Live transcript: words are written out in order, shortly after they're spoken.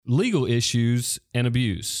legal issues and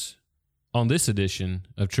abuse on this edition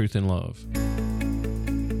of Truth and Love.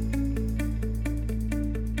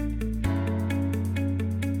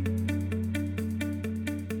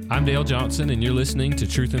 I'm Dale Johnson, and you're listening to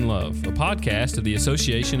Truth and Love, a podcast of the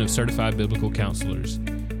Association of Certified Biblical Counselors,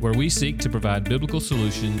 where we seek to provide biblical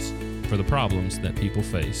solutions for the problems that people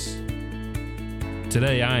face.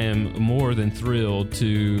 Today, I am more than thrilled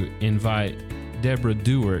to invite Deborah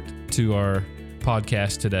Dewart to our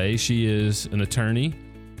podcast today. She is an attorney,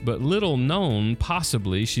 but little known,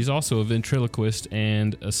 possibly. She's also a ventriloquist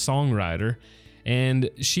and a songwriter, and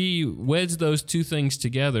she weds those two things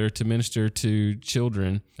together to minister to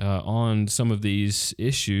children on some of these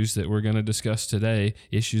issues that we're going to discuss today,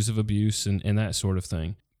 issues of abuse and that sort of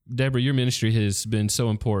thing. Deborah, your ministry has been so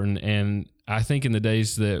important, and I think in the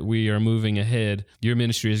days that we are moving ahead, your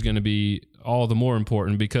ministry is going to be all the more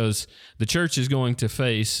important because the church is going to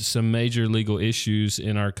face some major legal issues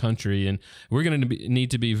in our country, and we're going to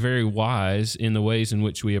need to be very wise in the ways in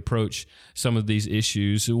which we approach some of these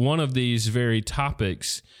issues. One of these very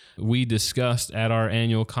topics we discussed at our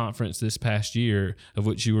annual conference this past year, of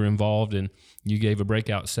which you were involved, and you gave a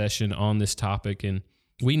breakout session on this topic, and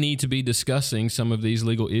we need to be discussing some of these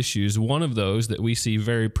legal issues. One of those that we see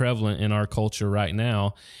very prevalent in our culture right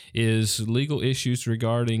now is legal issues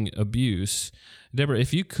regarding abuse. Deborah,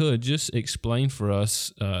 if you could just explain for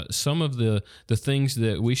us some of the things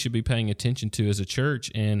that we should be paying attention to as a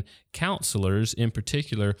church and counselors in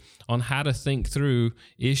particular on how to think through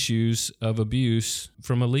issues of abuse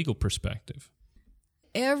from a legal perspective.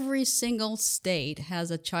 Every single state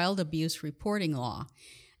has a child abuse reporting law.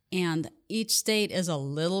 And each state is a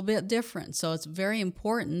little bit different. So it's very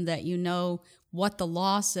important that you know what the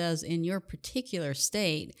law says in your particular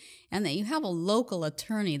state and that you have a local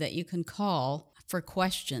attorney that you can call for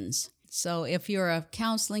questions. So if you're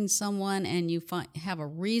counseling someone and you have a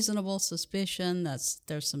reasonable suspicion that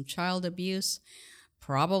there's some child abuse,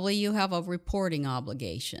 probably you have a reporting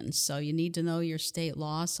obligation. So you need to know your state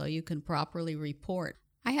law so you can properly report.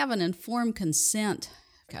 I have an informed consent,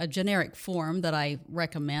 a generic form that I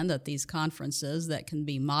recommend at these conferences that can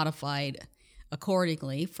be modified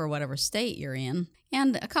accordingly for whatever state you're in.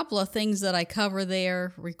 And a couple of things that I cover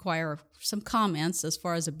there require some comments as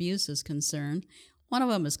far as abuse is concerned. One of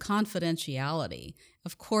them is confidentiality.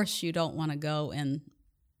 Of course, you don't want to go and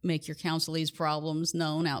make your counselee's problems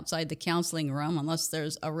known outside the counseling room unless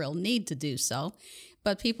there's a real need to do so.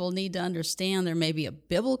 But people need to understand there may be a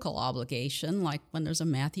biblical obligation, like when there's a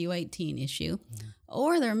Matthew 18 issue,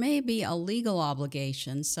 or there may be a legal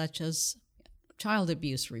obligation, such as child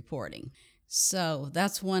abuse reporting. So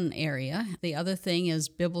that's one area. The other thing is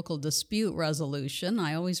biblical dispute resolution.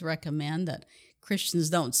 I always recommend that Christians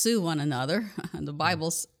don't sue one another. The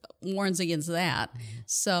Bible warns against that.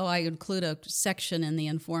 So I include a section in the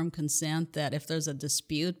informed consent that if there's a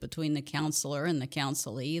dispute between the counselor and the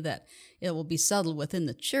counselee, that it will be settled within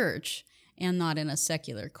the church and not in a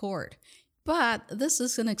secular court. But this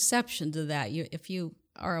is an exception to that. If you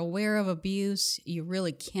are aware of abuse, you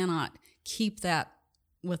really cannot keep that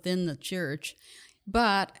within the church,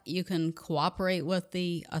 but you can cooperate with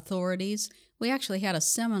the authorities. We actually had a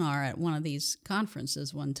seminar at one of these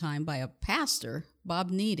conferences one time by a pastor, Bob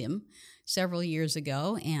Needham, several years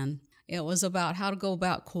ago, and it was about how to go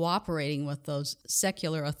about cooperating with those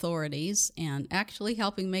secular authorities and actually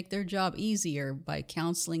helping make their job easier by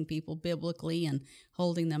counseling people biblically and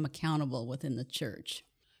holding them accountable within the church.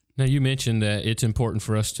 Now, you mentioned that it's important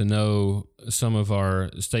for us to know some of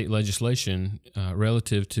our state legislation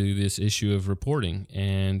relative to this issue of reporting,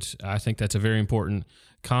 and I think that's a very important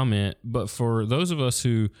comment. But for those of us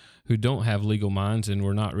who don't have legal minds and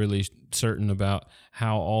we're not really certain about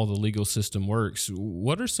how all the legal system works,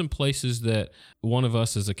 what are some places that one of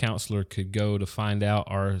us as a counselor could go to find out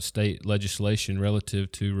our state legislation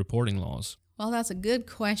relative to reporting laws? Well, that's a good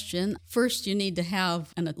question. First, you need to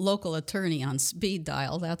have a local attorney on speed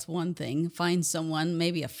dial. That's one thing. Find someone,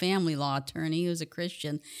 maybe a family law attorney who's a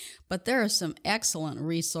Christian. But there are some excellent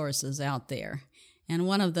resources out there. And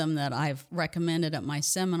one of them that I've recommended at my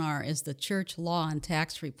seminar is the Church Law and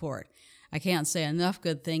Tax Report. I can't say enough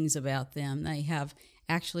good things about them. They have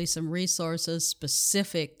actually some resources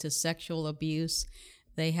specific to sexual abuse.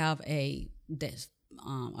 They have a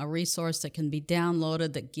resource that can be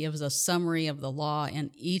downloaded that gives a summary of the law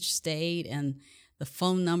in each state and the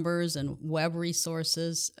phone numbers and web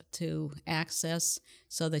resources to access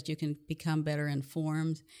so that you can become better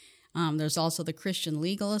informed. There's also the Christian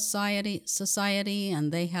Legal Society,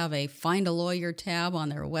 and they have a Find a Lawyer tab on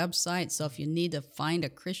their website. So if you need to find a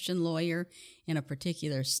Christian lawyer in a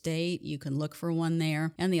particular state. You can look for one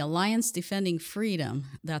there. And the Alliance Defending Freedom,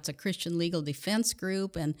 that's a Christian legal defense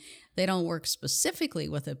group, and they don't work specifically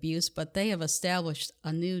with abuse, but they have established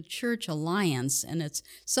a new church alliance, and it's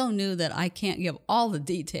so new that I can't give all the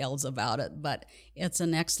details about it, but it's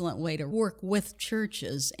an excellent way to work with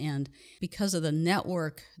churches. And because of the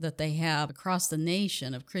network that they have across the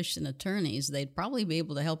nation of Christian attorneys, they'd probably be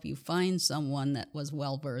able to help you find someone that was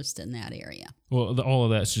well-versed in that area. Well, all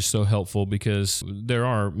of that's just so helpful because there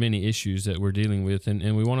are many issues that we're dealing with,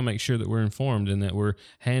 and we want to make sure that we're informed and that we're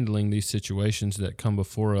handling these situations that come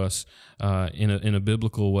before us in a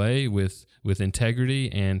biblical way with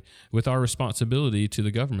integrity and with our responsibility to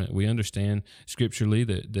the government. We understand scripturally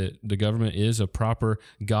that the government is a proper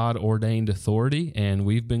God-ordained authority, and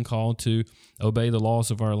we've been called to obey the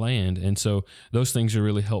laws of our land. And so those things are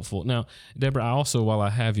really helpful. Now, Deborah, I also, while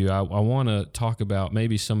I have you, I want to talk about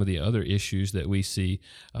maybe some of the other issues that we see.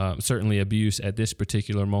 Certainly abuse at this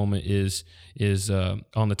particular moment is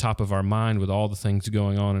on the top of our mind with all the things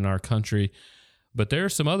going on in our country. But there are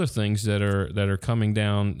some other things that are coming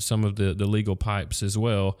down some of the legal pipes as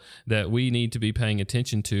well that we need to be paying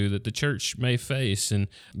attention to that the church may face. And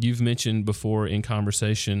you've mentioned before in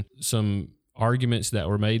conversation some arguments that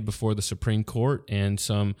were made before the Supreme Court and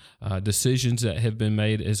some decisions that have been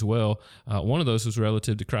made as well. One of those was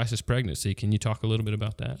relative to crisis pregnancy. Can you talk a little bit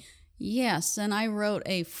about that? Yes, and I wrote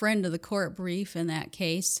a friend of the court brief in that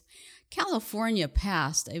case. California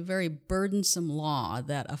passed a very burdensome law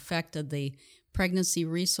that affected the pregnancy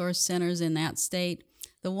resource centers in that state.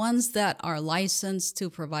 The ones that are licensed to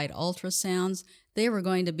provide ultrasounds, they were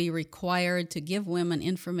going to be required to give women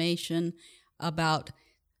information about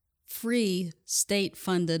free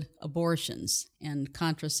state-funded abortions and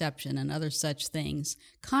contraception and other such things,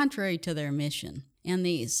 contrary to their mission. And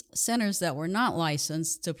these centers that were not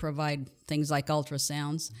licensed to provide things like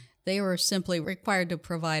ultrasounds, they were simply required to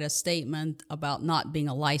provide a statement about not being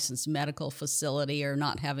a licensed medical facility or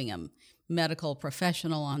not having a medical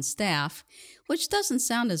professional on staff, which doesn't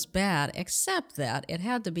sound as bad, except that it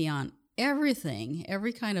had to be on everything,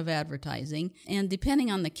 every kind of advertising, and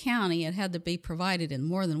depending on the county, it had to be provided in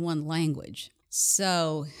more than one language.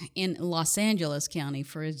 So in Los Angeles County,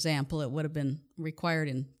 for example, it would have been required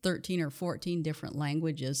in 13 or 14 different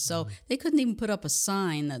languages. So they couldn't even put up a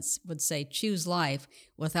sign that would say, "Choose life,"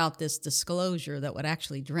 without this disclosure that would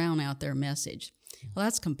actually drown out their message. Well,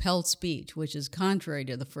 that's compelled speech, which is contrary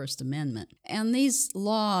to the First Amendment. And these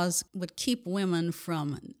laws would keep women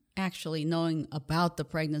from actually knowing about the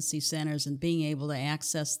pregnancy centers and being able to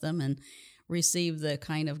access them and receive the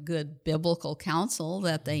kind of good biblical counsel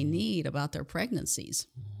that they need about their pregnancies.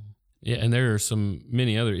 Yeah, and there are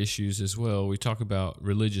many other issues as well. We talk about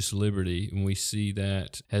religious liberty, and we see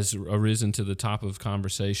that has arisen to the top of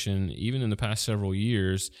conversation even in the past several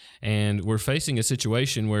years. And we're facing a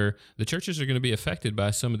situation where the churches are going to be affected by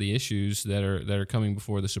some of the issues that are coming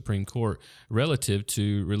before the Supreme Court relative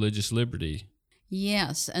to religious liberty.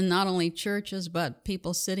 Yes, and not only churches, but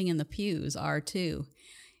people sitting in the pews are too.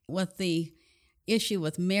 With the issue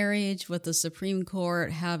with marriage, with the Supreme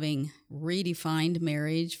Court having redefined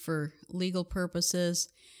marriage for legal purposes,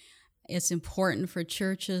 it's important for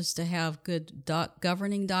churches to have good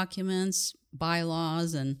governing documents,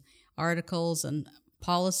 bylaws, and articles and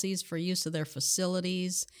policies for use of their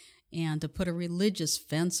facilities, and to put a religious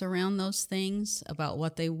fence around those things about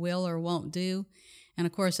what they will or won't do. And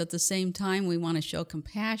of course, at the same time, we want to show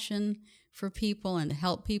compassion for people and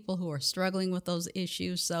help people who are struggling with those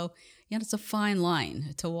issues. So, it's a fine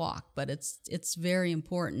line to walk, but it's very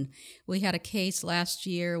important. We had a case last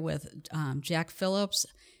year with Jack Phillips,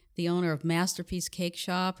 the owner of Masterpiece Cake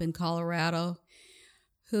Shop in Colorado,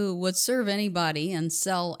 who would serve anybody and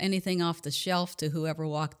sell anything off the shelf to whoever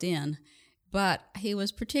walked in. But he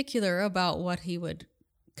was particular about what he would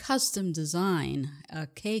custom design a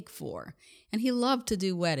cake for. And he loved to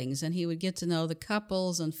do weddings, and he would get to know the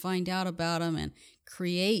couples and find out about them and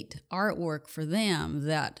create artwork for them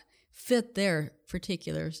that fit their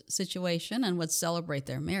particular situation and would celebrate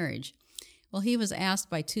their marriage. Well, he was asked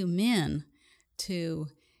by two men to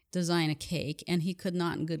design a cake, and he could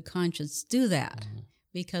not in good conscience do that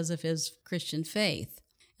because of his Christian faith.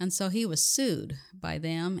 And so he was sued by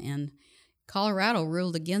them, and Colorado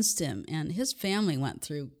ruled against him, and his family went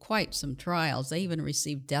through quite some trials. They even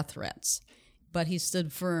received death threats. But he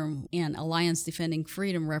stood firm, and Alliance Defending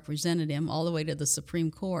Freedom represented him all the way to the Supreme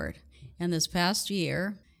Court. And this past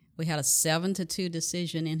year, we had a 7-2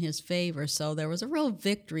 decision in his favor, so there was a real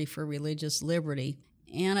victory for religious liberty.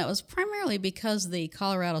 And it was primarily because the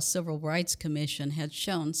Colorado Civil Rights Commission had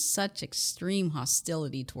shown such extreme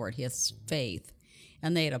hostility toward his faith,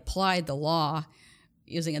 and they had applied the law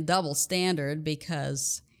using a double standard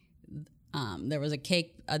because there was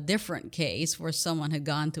a different case where someone had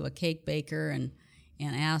gone to a cake baker and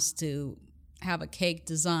asked to have a cake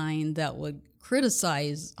design that would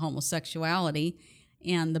criticize homosexuality,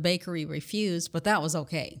 and the bakery refused, but that was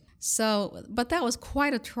okay. So, but that was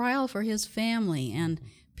quite a trial for his family, and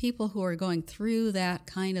people who are going through that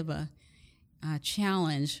kind of a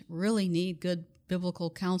challenge really need good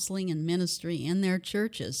biblical counseling and ministry in their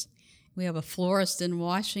churches. We have a florist in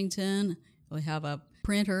Washington. We have a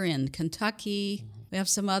printer in Kentucky. We have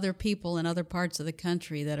some other people in other parts of the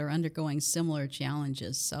country that are undergoing similar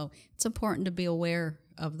challenges. So it's important to be aware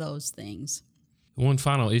of those things. One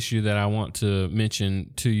final issue that I want to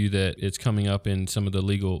mention to you that it's coming up in some of the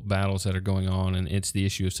legal battles that are going on, and it's the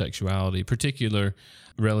issue of sexuality, particular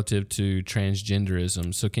relative to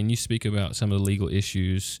transgenderism. So can you speak about some of the legal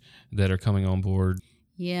issues that are coming on board?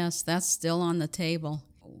 Yes, that's still on the table.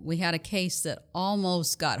 We had a case that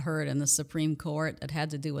almost got heard in the Supreme Court that had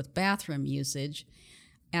to do with bathroom usage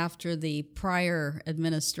after the prior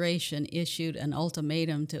administration issued an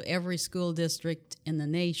ultimatum to every school district in the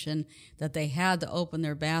nation that they had to open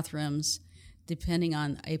their bathrooms depending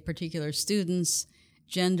on a particular student's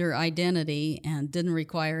gender identity and didn't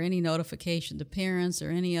require any notification to parents or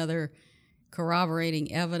any other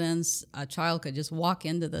corroborating evidence. A child could just walk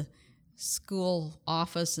into the school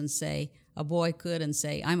office and say, a boy could, and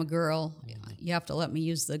say, I'm a girl, you have to let me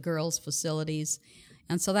use the girls' facilities.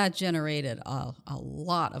 And so that generated a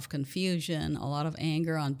lot of confusion, a lot of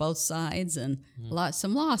anger on both sides, and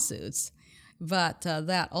some lawsuits. But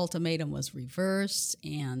that ultimatum was reversed,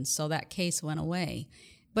 and so that case went away.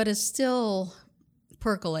 But it's still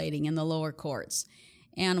percolating in the lower courts.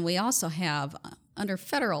 And we also have, under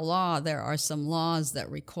federal law, there are some laws that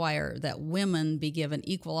require that women be given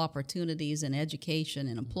equal opportunities in education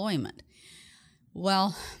and employment.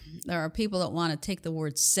 Well, there are people that want to take the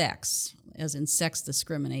word sex, as in sex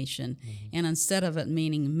discrimination, and instead of it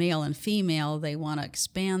meaning male and female, they want to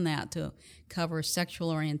expand that to cover sexual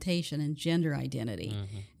orientation and gender identity.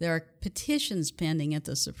 There are petitions pending at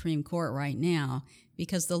the Supreme Court right now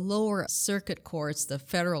because the lower circuit courts, the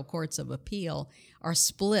federal courts of appeal, are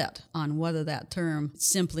split on whether that term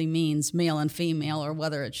simply means male and female or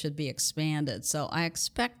whether it should be expanded. So I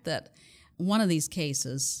expect that one of these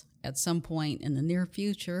cases at some point in the near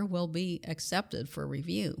future will be accepted for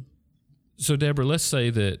review. So, Deborah, let's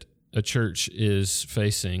say that a church is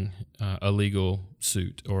facing a legal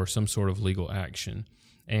suit or some sort of legal action,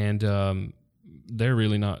 and they're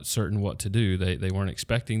really not certain what to do. They weren't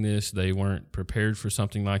expecting this. They weren't prepared for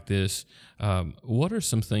something like this. What are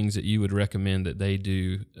some things that you would recommend that they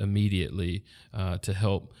do immediately to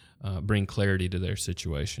help bring clarity to their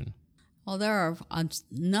situation? Well, there are a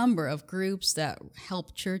number of groups that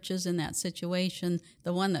help churches in that situation.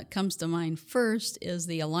 The one that comes to mind first is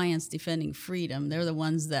the Alliance Defending Freedom. They're the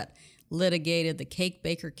ones that litigated the cake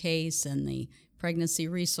baker case and the Pregnancy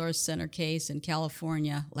Resource Center case in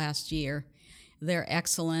California last year. They're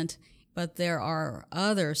excellent, but there are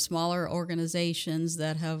other smaller organizations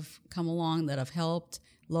that have come along that have helped,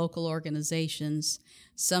 local organizations,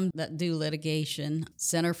 some that do litigation.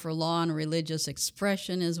 Center for Law and Religious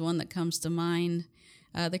Expression is one that comes to mind.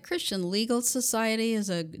 The Christian Legal Society is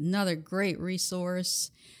another great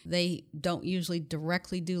resource. They don't usually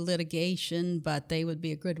directly do litigation, but they would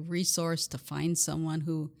be a good resource to find someone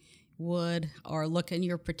who would, or look in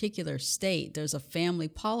your particular state. There's a family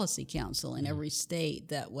policy council in every state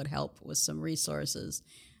that would help with some resources.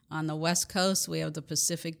 On the West Coast, we have the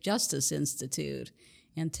Pacific Justice Institute.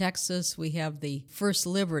 In Texas, we have the First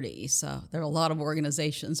Liberty. So there are a lot of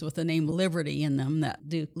organizations with the name Liberty in them that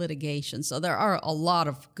do litigation. So there are a lot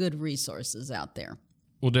of good resources out there.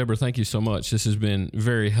 Well, Deborah, thank you so much. This has been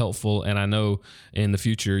very helpful, and I know in the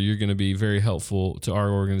future you're going to be very helpful to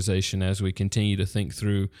our organization as we continue to think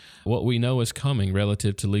through what we know is coming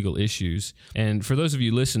relative to legal issues. And for those of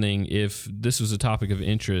you listening, if this was a topic of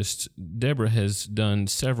interest, Deborah has done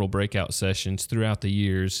several breakout sessions throughout the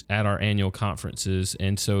years at our annual conferences,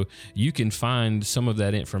 and so you can find some of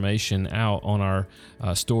that information out on our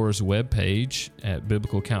store's webpage at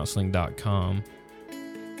biblicalcounseling.com.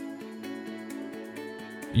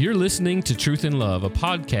 You're listening to Truth in Love, a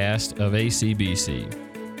podcast of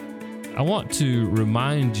ACBC. I want to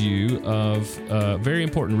remind you of a very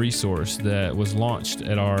important resource that was launched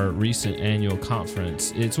at our recent annual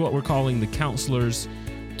conference. It's what we're calling the Counselor's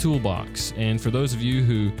toolbox. And for those of you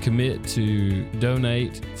who commit to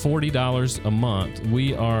donate $40 a month,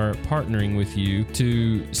 we are partnering with you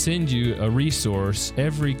to send you a resource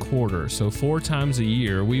every quarter. So 4 times a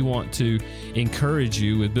year, we want to encourage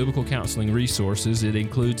you with biblical counseling resources. It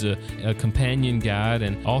includes a companion guide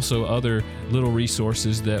and also other little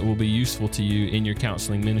resources that will be useful to you in your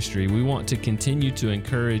counseling ministry. We want to continue to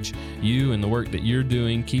encourage you and the work that you're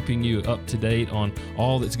doing, keeping you up to date on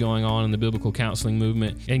all that's going on in the biblical counseling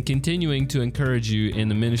movement, and continuing to encourage you in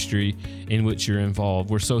the ministry in which you're involved.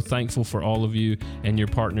 We're so thankful for all of you and your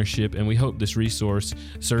partnership, and we hope this resource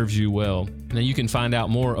serves you well. Now, you can find out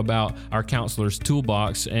more about our Counselor's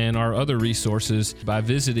Toolbox and our other resources by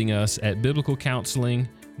visiting us at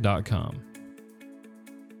biblicalcounseling.com.